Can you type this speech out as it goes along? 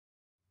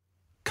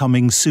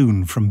coming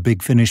soon from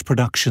Big Finish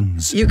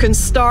Productions. You can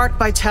start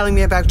by telling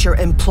me about your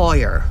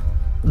employer,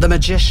 the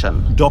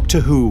magician.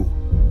 Doctor Who,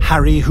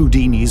 Harry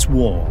Houdini's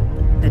War.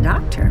 The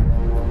Doctor?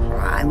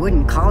 I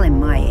wouldn't call him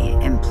my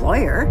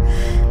employer.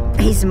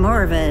 He's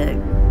more of a,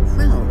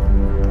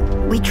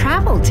 well, we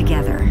travel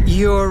together.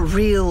 Your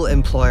real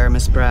employer,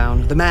 Miss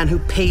Brown. The man who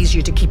pays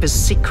you to keep his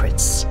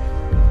secrets.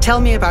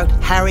 Tell me about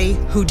Harry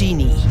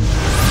Houdini.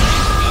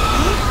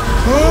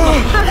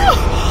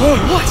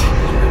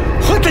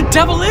 What the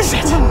devil is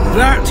it?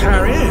 That,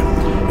 Harry,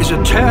 is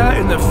a tear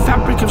in the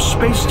fabric of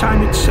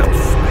space-time itself.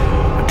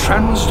 A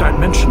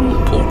trans-dimensional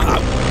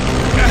portal.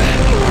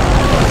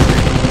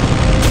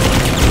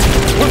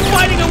 We're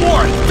fighting a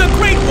war! The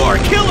Great War!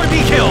 Kill or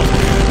be killed!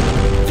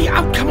 The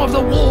outcome of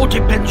the war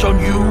depends on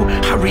you,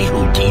 Harry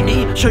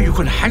Houdini. So you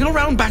can hang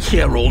around back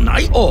here all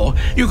night, or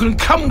you can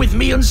come with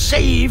me and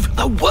save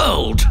the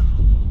world.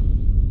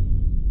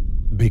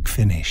 Big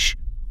Finish.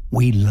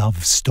 We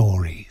love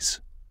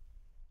stories.